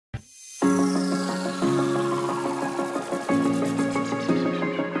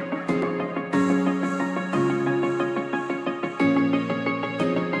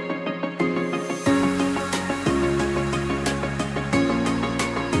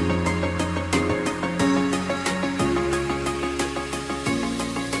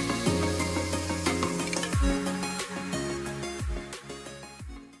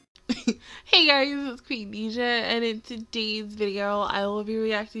Hey guys, it's Queendija, and in today's video, I will be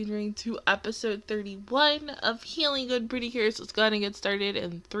reacting to episode 31 of Healing Good PreCure. So let's go ahead and get started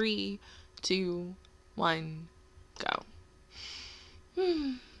in 3, 2, 1, go.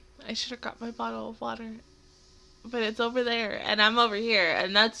 I should have got my bottle of water, but it's over there, and I'm over here,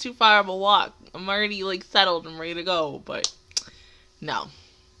 and that's too far of a walk. I'm already like settled and ready to go, but no.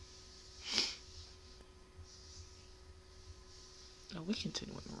 Oh, we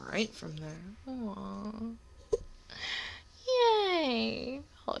continuing right from there. Aww. Yay.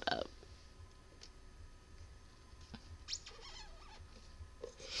 Hold up.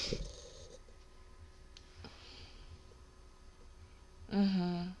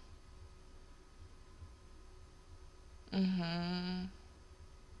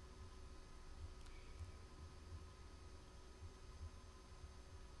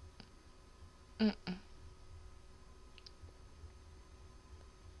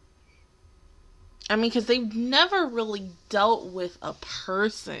 I mean, because they've never really dealt with a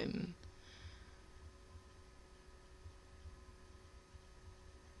person.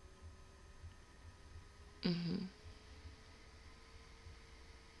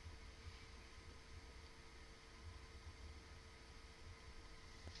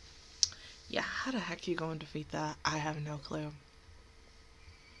 Yeah, how the heck are you going to defeat that? I have no clue.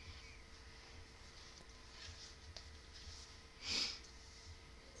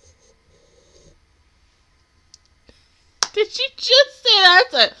 Did you just say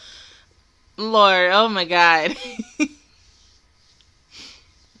that's a... Lord, oh my god.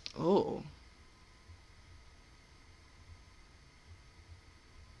 Oh.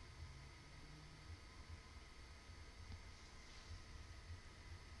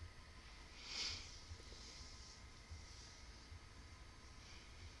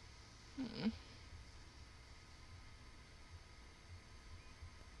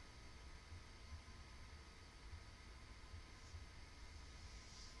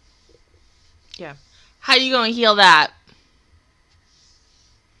 Yeah. How you gonna heal that?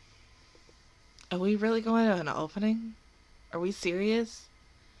 Are we really going to an opening? Are we serious?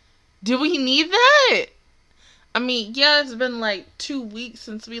 Do we need that? I mean, yeah, it's been like 2 weeks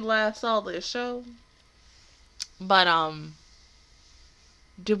since we last saw this show. But,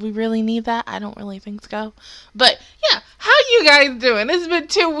 did we really need that? I don't really think so. But, yeah, how you guys doing? It's been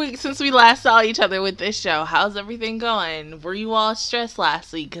 2 weeks since we last saw each other with this show. How's everything going? Were you all stressed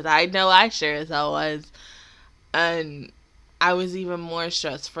last week? Because I know I sure as hell was. And I was even more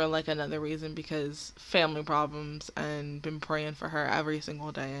stressed for, like, another reason, because family problems, and been praying for her every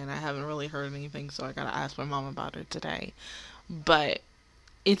single day, and I haven't really heard anything, so I gotta ask my mom about it today. But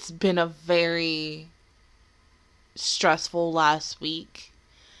it's been a very stressful last week,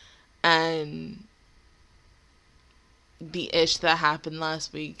 and the ish that happened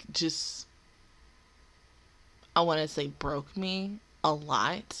last week just, I want to say, broke me a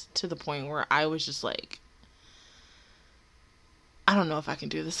lot, to the point where I was just like, I don't know if I can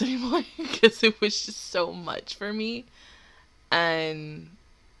do this anymore, because it was just so much for me. And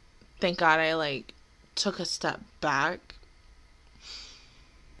thank God I like took a step back,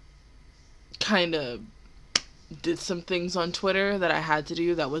 kind of did some things on Twitter that I had to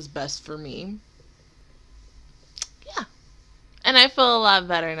do that was best for me. Yeah. And I feel a lot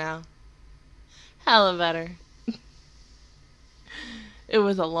better now. Hella better. It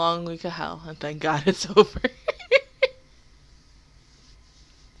was a long week of hell, and thank God it's over.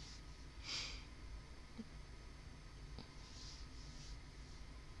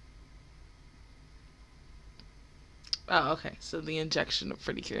 Oh, okay. So the injection of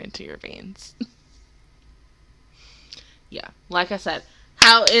PreCure into your veins. Yeah, like I said,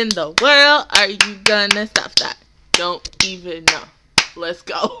 how in the world are you gonna stop that? Don't even know. Let's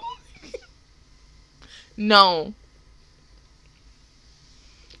go. No.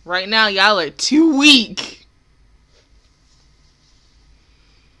 Right now, y'all are too weak.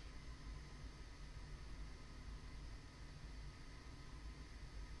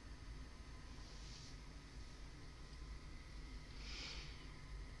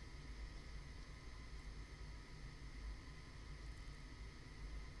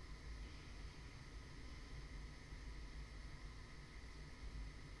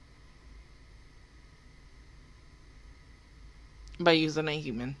 By using a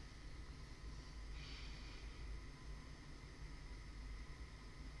human.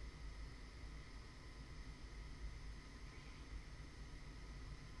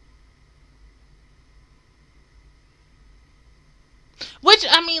 Which,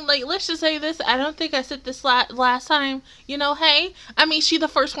 I mean, like, let's just say this. I don't think I said this last time. You know, hey, I mean, she the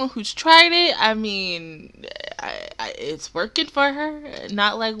first one who's tried it. I mean, it's working for her.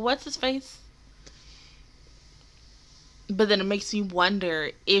 Not like, what's his face? But then it makes me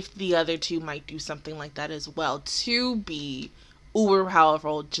wonder if the other two might do something like that as well, to be uber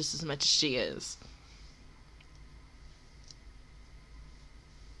powerful just as much as she is.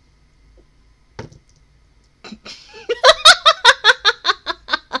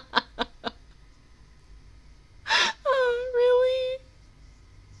 Really?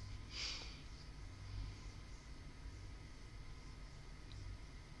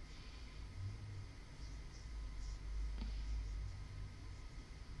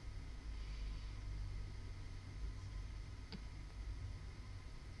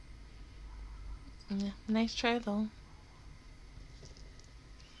 Yeah, nice try though.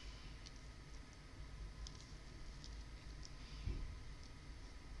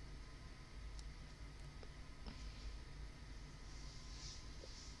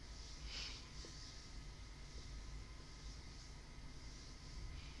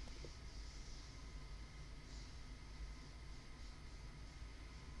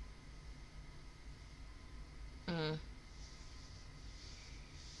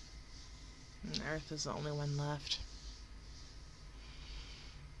 Earth is the only one left.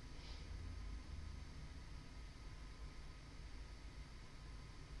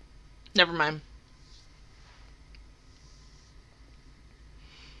 Never mind.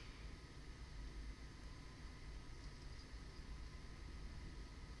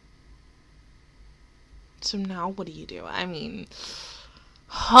 So now what do you do? I mean,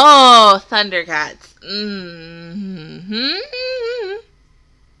 oh, Thundercats. Mm-hmm.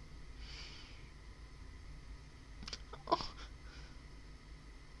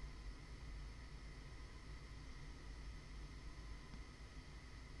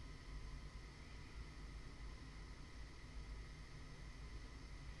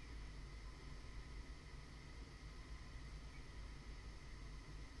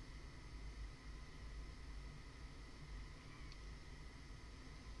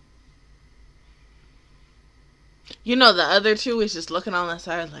 You know, the other two is just looking on the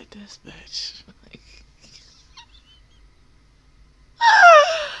side like this bitch. Like,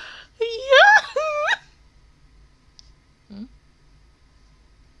 yeah. Hmm?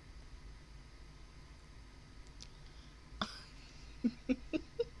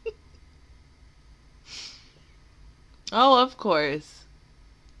 Oh, of course.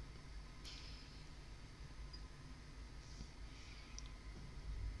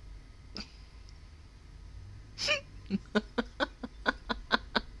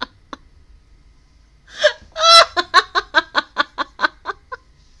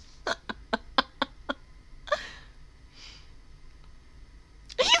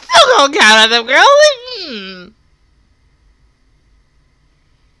 Don't count on them, girl.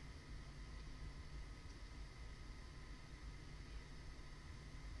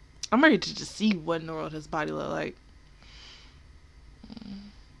 I'm ready to just see what in the world his body look like.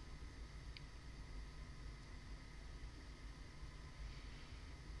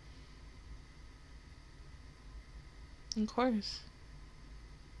 Of course.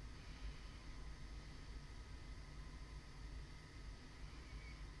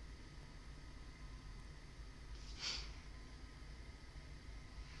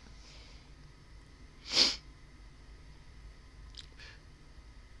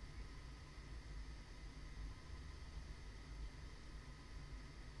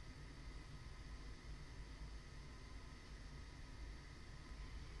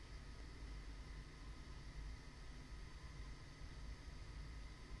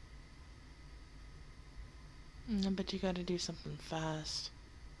 But you gotta do something fast.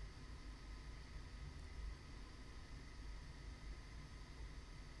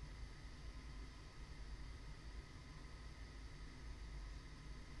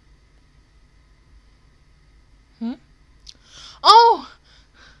 Oh!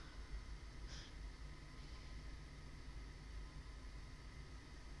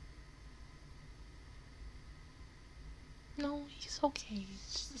 No, he's okay.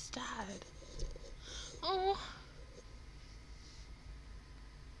 It's just his dad. Oh.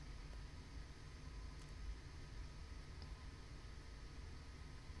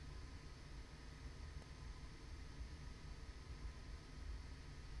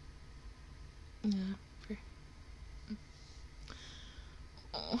 Yeah.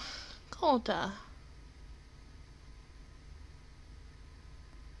 Oh, Koda.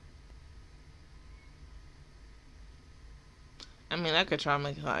 I mean, that could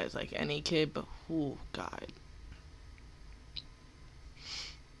traumatize like any kid, but oh god.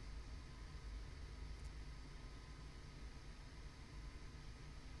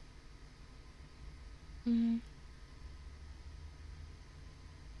 Mm-hmm.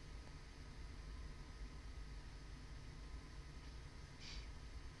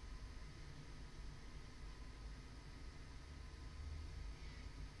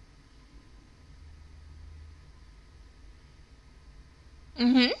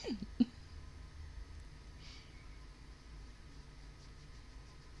 Mm-hmm.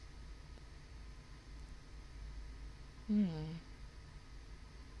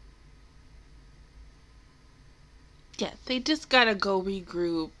 Yeah, they just gotta go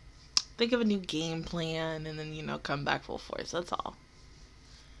regroup, think of a new game plan, and then, come back full force. That's all.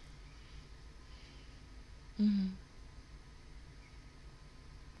 Mm-hmm.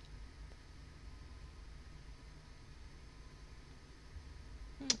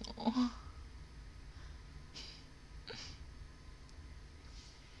 Oh.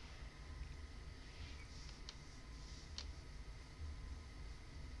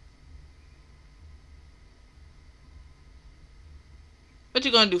 What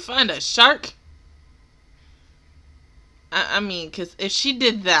you gonna do? Find a shark? I mean, because if she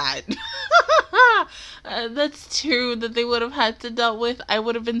did that, that's true that they would have had to deal with. I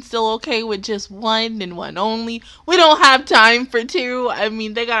would have been still okay with just one and one only. We don't have time for two. I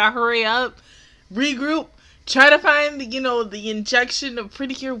mean, they gotta hurry up, regroup, try to find, the injection of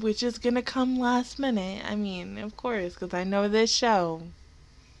PreCure, which is gonna come last minute. I mean, of course, because I know this show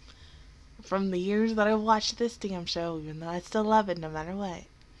from the years that I watched this damn show, even though I still love it no matter what.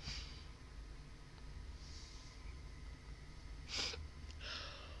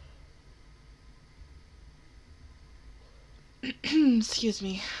 Excuse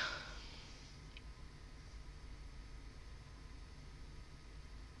me.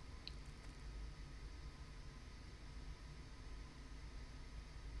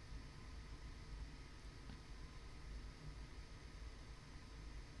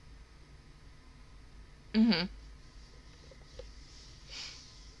 Mm-hmm.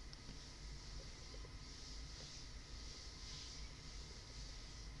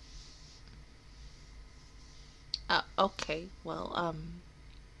 Okay. Well,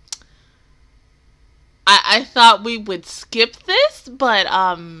 I thought we would skip this, but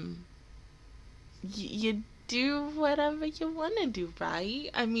you do whatever you want to do, right?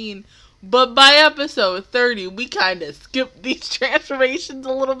 I mean, but by episode 30, we kind of skipped these transformations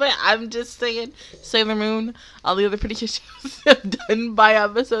a little bit. I'm just saying, Sailor Moon, all the other pretty shows have done by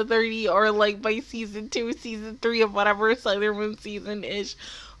episode 30, or like by season 2, season 3 of whatever Sailor Moon season is.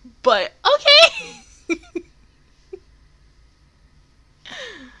 But okay.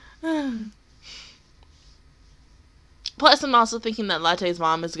 Plus, I'm also thinking that Latte's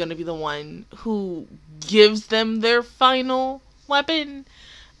mom is going to be the one who gives them their final weapon.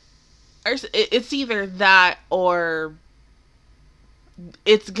 Or it's either that, or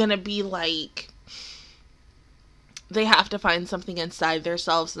it's going to be like they have to find something inside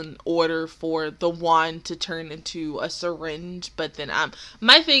themselves in order for the wand to turn into a syringe. But then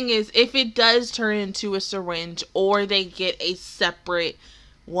my thing is, if it does turn into a syringe, or they get a separate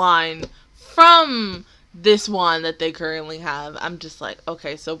wand from this one that they currently have, I'm just like,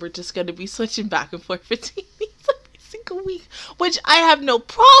 okay, so we're just going to be switching back and forth between these every single week, which I have no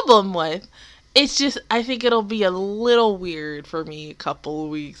problem with. It's just, I think it'll be a little weird for me a couple of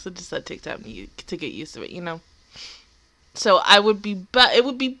weeks. It just take time to get used to it, So it would be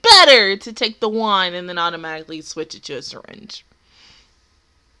better to take the wand and then automatically switch it to a syringe.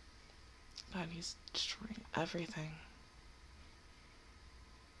 God, he's destroying everything.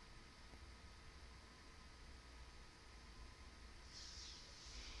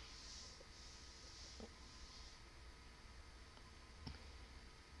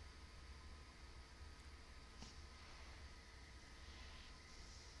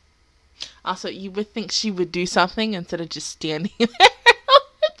 Also, you would think she would do something instead of just standing there the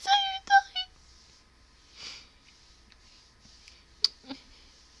entire time.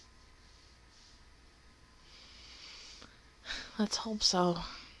 Let's hope so.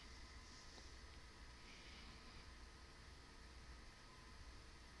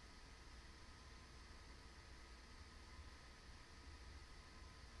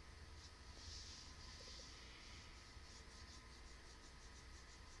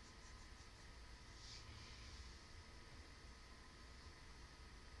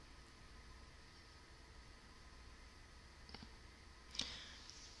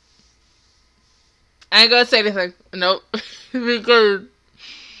 I ain't gonna say anything. Nope. Because...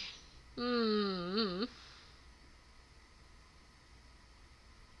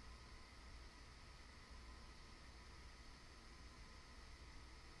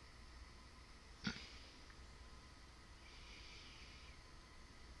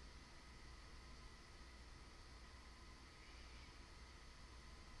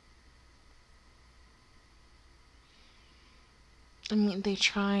 I mean, they're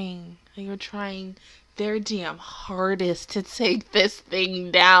trying their damn hardest to take this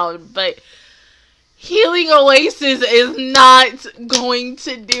thing down, but Healing Oasis is not going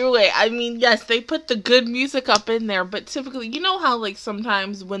to do it. I mean, yes, they put the good music up in there, but typically, you know how, like,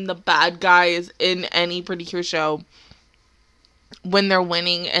 sometimes when the bad guy is in any PreCure show, when they're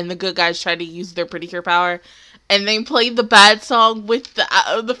winning and the good guys try to use their PreCure power, and they play the bad song with the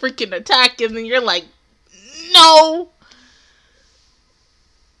freaking attack, and then you're like, no!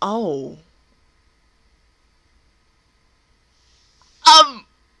 Oh.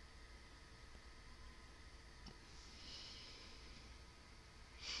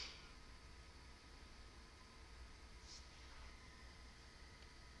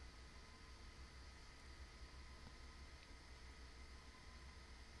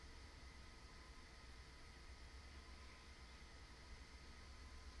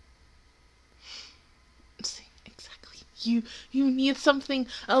 See, exactly. You need something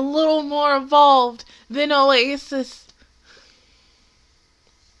a little more evolved than Oasis.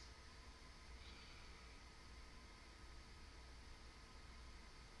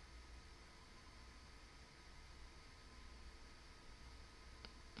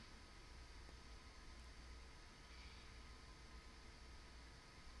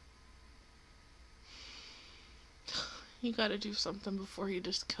 You gotta do something before he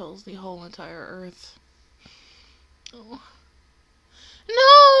just kills the whole entire Earth. Oh. No!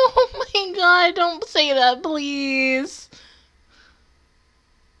 Oh my god, don't say that, please.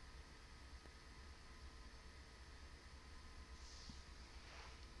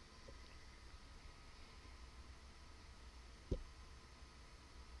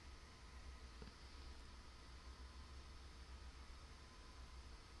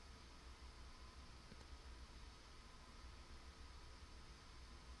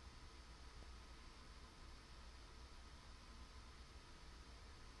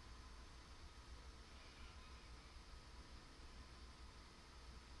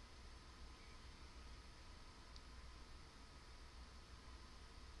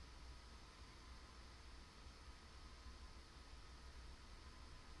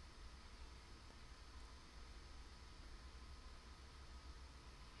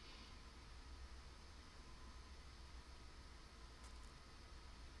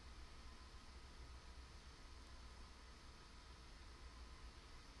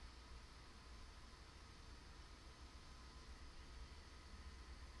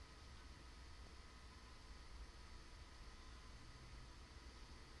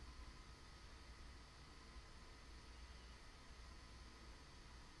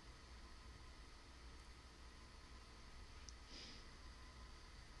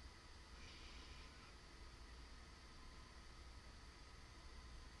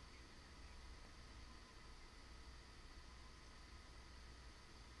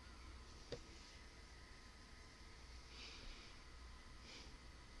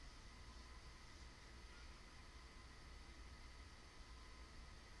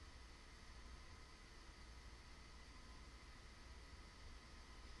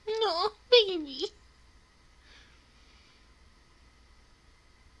 No, baby.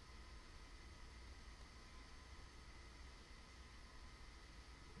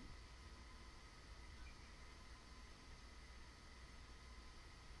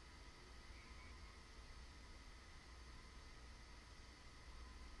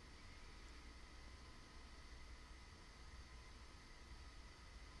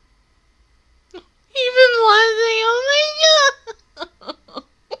 Even Leslie, oh my god.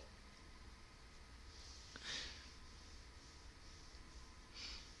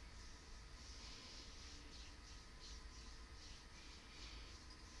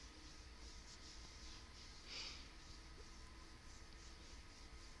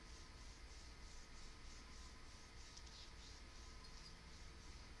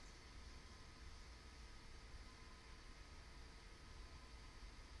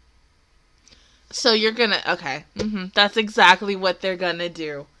 So you're gonna, okay. That's exactly what they're gonna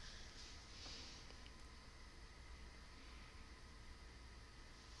do.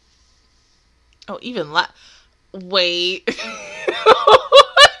 Oh, even wait.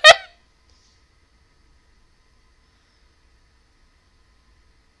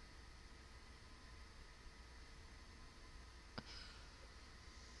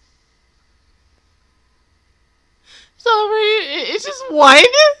 So it's just one?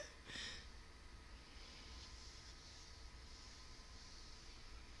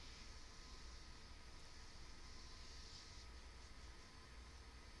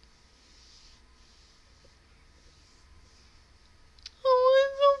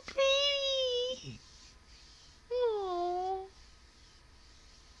 Oh, it's so pretty. Oh.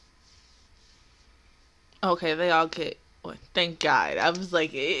 Okay, they all get Oh, thank God. I was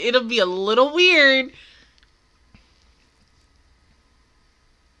like, it'll be a little weird.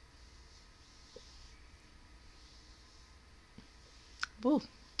 Whoa,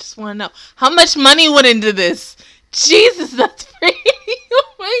 just want to know. How much money went into this? Jesus, that's pretty.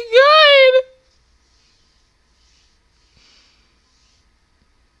 Oh my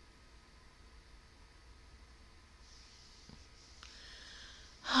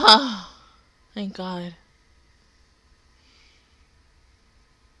God. Thank God.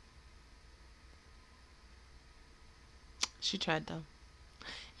 She tried though.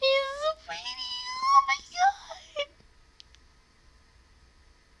 He's so pretty. Oh my God.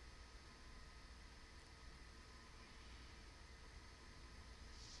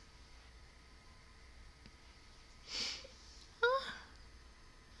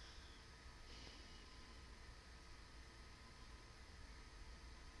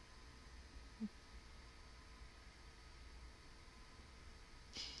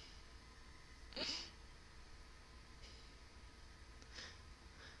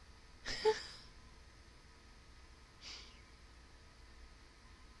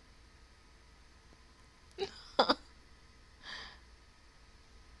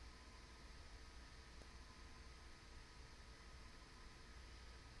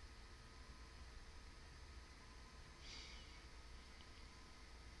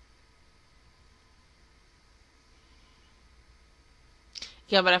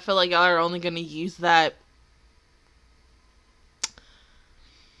 Yeah, but I feel like y'all are only going to use that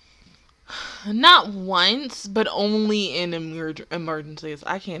not once, but only in emergencies.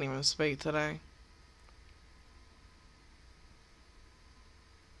 I can't even speak today.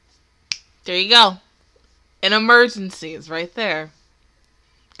 There you go. In emergencies, right there.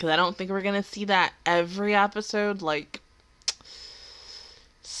 Because I don't think we're going to see that every episode like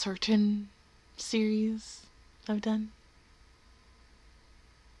certain series have done.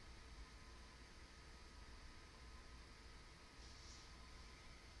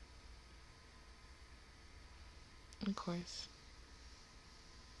 Of course.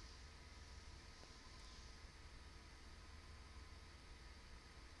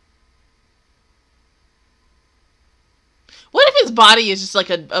 What if his body is just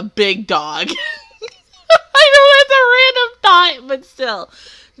like a big dog? I know that's a random thought, but still.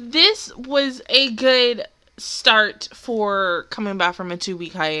 This was a good start for coming back from a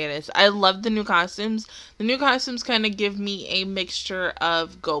 2-week hiatus. I love the new costumes. The new costumes kind of give me a mixture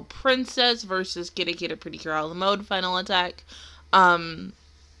of Go Princess versus Kirathian PreCure all the mode final attack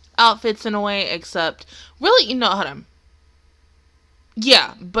outfits in a way, except really, you know, hold on.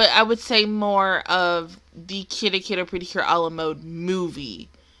 Yeah, but I would say more of the Kirathian PreCure a la mode movie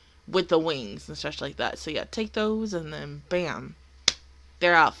with the wings and stuff like that. So yeah, take those and then bam,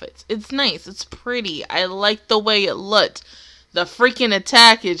 their outfits. It's nice. It's pretty. I like the way it looked. The freaking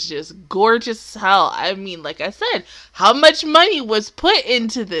attack is just gorgeous as hell. I mean, like I said, how much money was put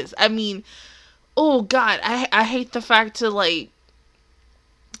into this? I mean, oh God, I hate the fact to like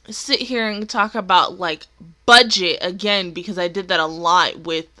sit here and talk about like budget again, because I did that a lot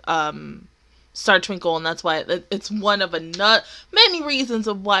with Star Twinkle, and that's why it's one of many reasons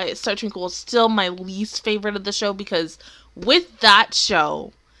of why Star Twinkle is still my least favorite of the show, because with that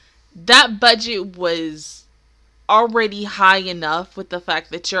show, that budget was already high enough with the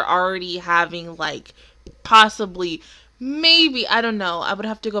fact that you're already having like possibly, maybe, I don't know, I would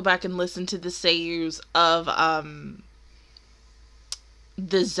have to go back and listen to the seiyus of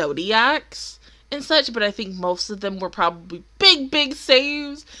the Zodiacs and such, but I think most of them were probably big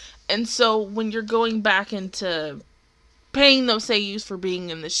seiyus. And so when you're going back into paying those seiyus for being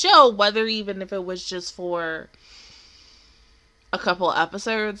in the show, whether even if it was just for a couple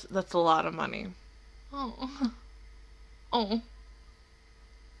episodes, that's a lot of money. Oh.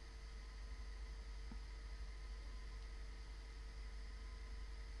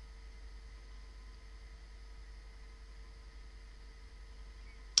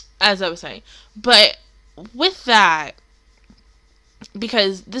 As I was saying. But with that,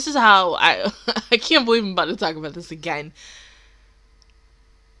 because this is how I can't believe I'm about to talk about this again.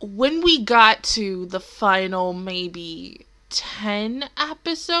 When we got to the final maybe 10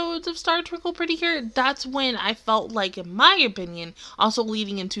 episodes of Star Twinkle PreCure, that's when I felt like, in my opinion, also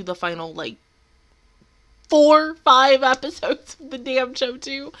leading into the final like 4-5 episodes of the damn show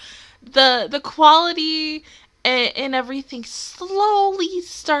too, the quality and everything slowly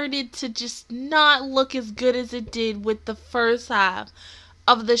started to just not look as good as it did with the first half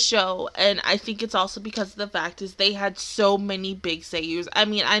of the show. And I think it's also because of the fact is they had so many big seiyus. I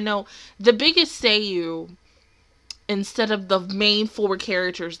mean, I know the biggest seiyu instead of the main 4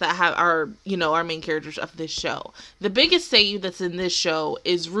 characters that are, our main characters of this show. The biggest Seiyu that's in this show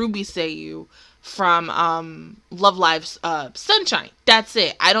is Ruby Seiyu from Love Live's Sunshine. That's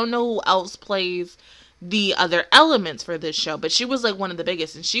it. I don't know who else plays the other elements for this show, but she was like one of the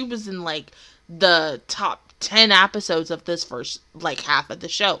biggest, and she was in like the top 10 episodes of this first like half of the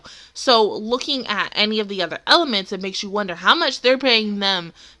show. So looking at any of the other elements, it makes you wonder how much they're paying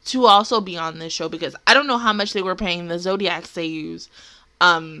them to also be on this show, because I don't know how much they were paying the Zodiac Seiyus,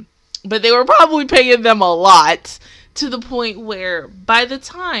 but they were probably paying them a lot, to the point where by the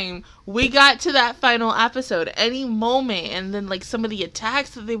time we got to that final episode, any moment, and then like some of the attacks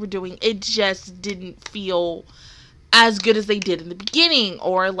that they were doing, it just didn't feel as good as they did in the beginning,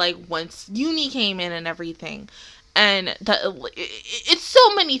 or like once Uni came in and everything. And it's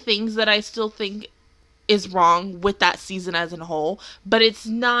so many things that I still think is wrong with that season as a whole, but it's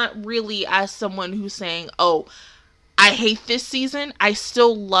not really as someone who's saying, oh, I hate this season. I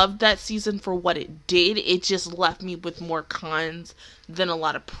still loved that season for what it did. It just left me with more cons than a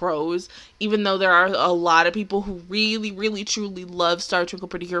lot of pros, even though there are a lot of people who really, really, truly love Star Twinkle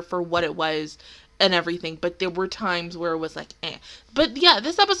PreCure for what it was and everything, but there were times where it was like, eh. But yeah,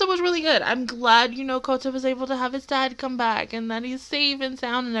 this episode was really good. I'm glad, Kota was able to have his dad come back, and that he's safe and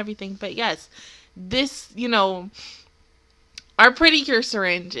sound and everything. But yes, this, our PreCure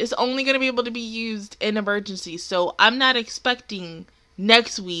syringe is only going to be able to be used in emergencies, so I'm not expecting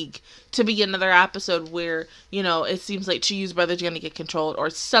next week to be another episode where, it seems like Chiyu's brother's going to get controlled, or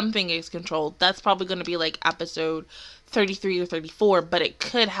something is controlled. That's probably going to be like episode 33 or 34, but it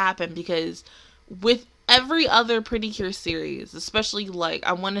could happen, because with every other PreCure series, especially like,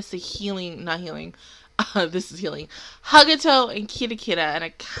 I want to say Healin, this is Healin, Hagato and Kirakira, and I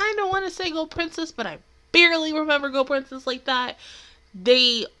kind of want to say Go Princess, but I barely remember Go Princess like that.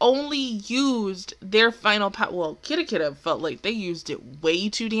 They only used their final well, Kirakira felt like they used it way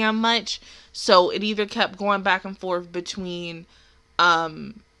too damn much, so it either kept going back and forth between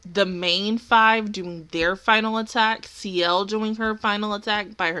the main 5 doing their final attack, CL doing her final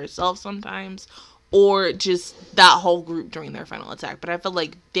attack by herself sometimes, or just that whole group doing their final attack. But I feel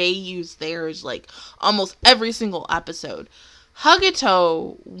like they used theirs like almost every single episode.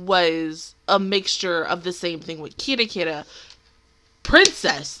 Hagato was a mixture of the same thing with Kirakira.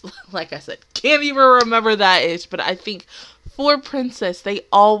 Princess, like I said, can't even remember that ish, but I think for Princess, they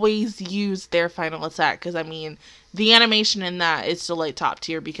always use their final attack, because I mean, the animation in that is still like top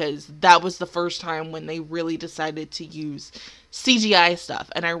tier, because that was the first time when they really decided to use CGI stuff,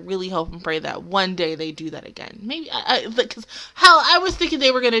 and I really hope and pray that one day they do that again. Maybe, because I was thinking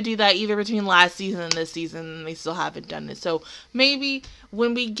they were going to do that either between last season and this season, and they still haven't done it. So maybe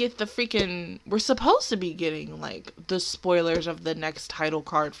when we get we're supposed to be getting like the spoilers of the next title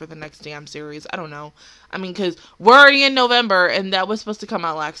card for the next damn series. I don't know. I mean, because we're already in November, and that was supposed to come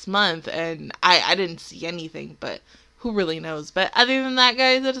out last month, and I didn't see anything, but who really knows? But other than that,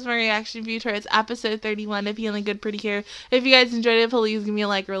 guys, that is my reaction view towards episode 31 of Healing Good PreCure. If you guys enjoyed it, please give me a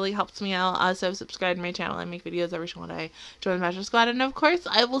like. It really helps me out. Also, subscribe to my channel. I make videos every single day. Join the Master Squad. And, of course,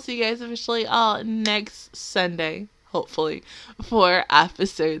 I will see you guys officially all next Sunday, hopefully, for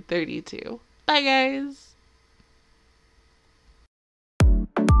episode 32. Bye, guys.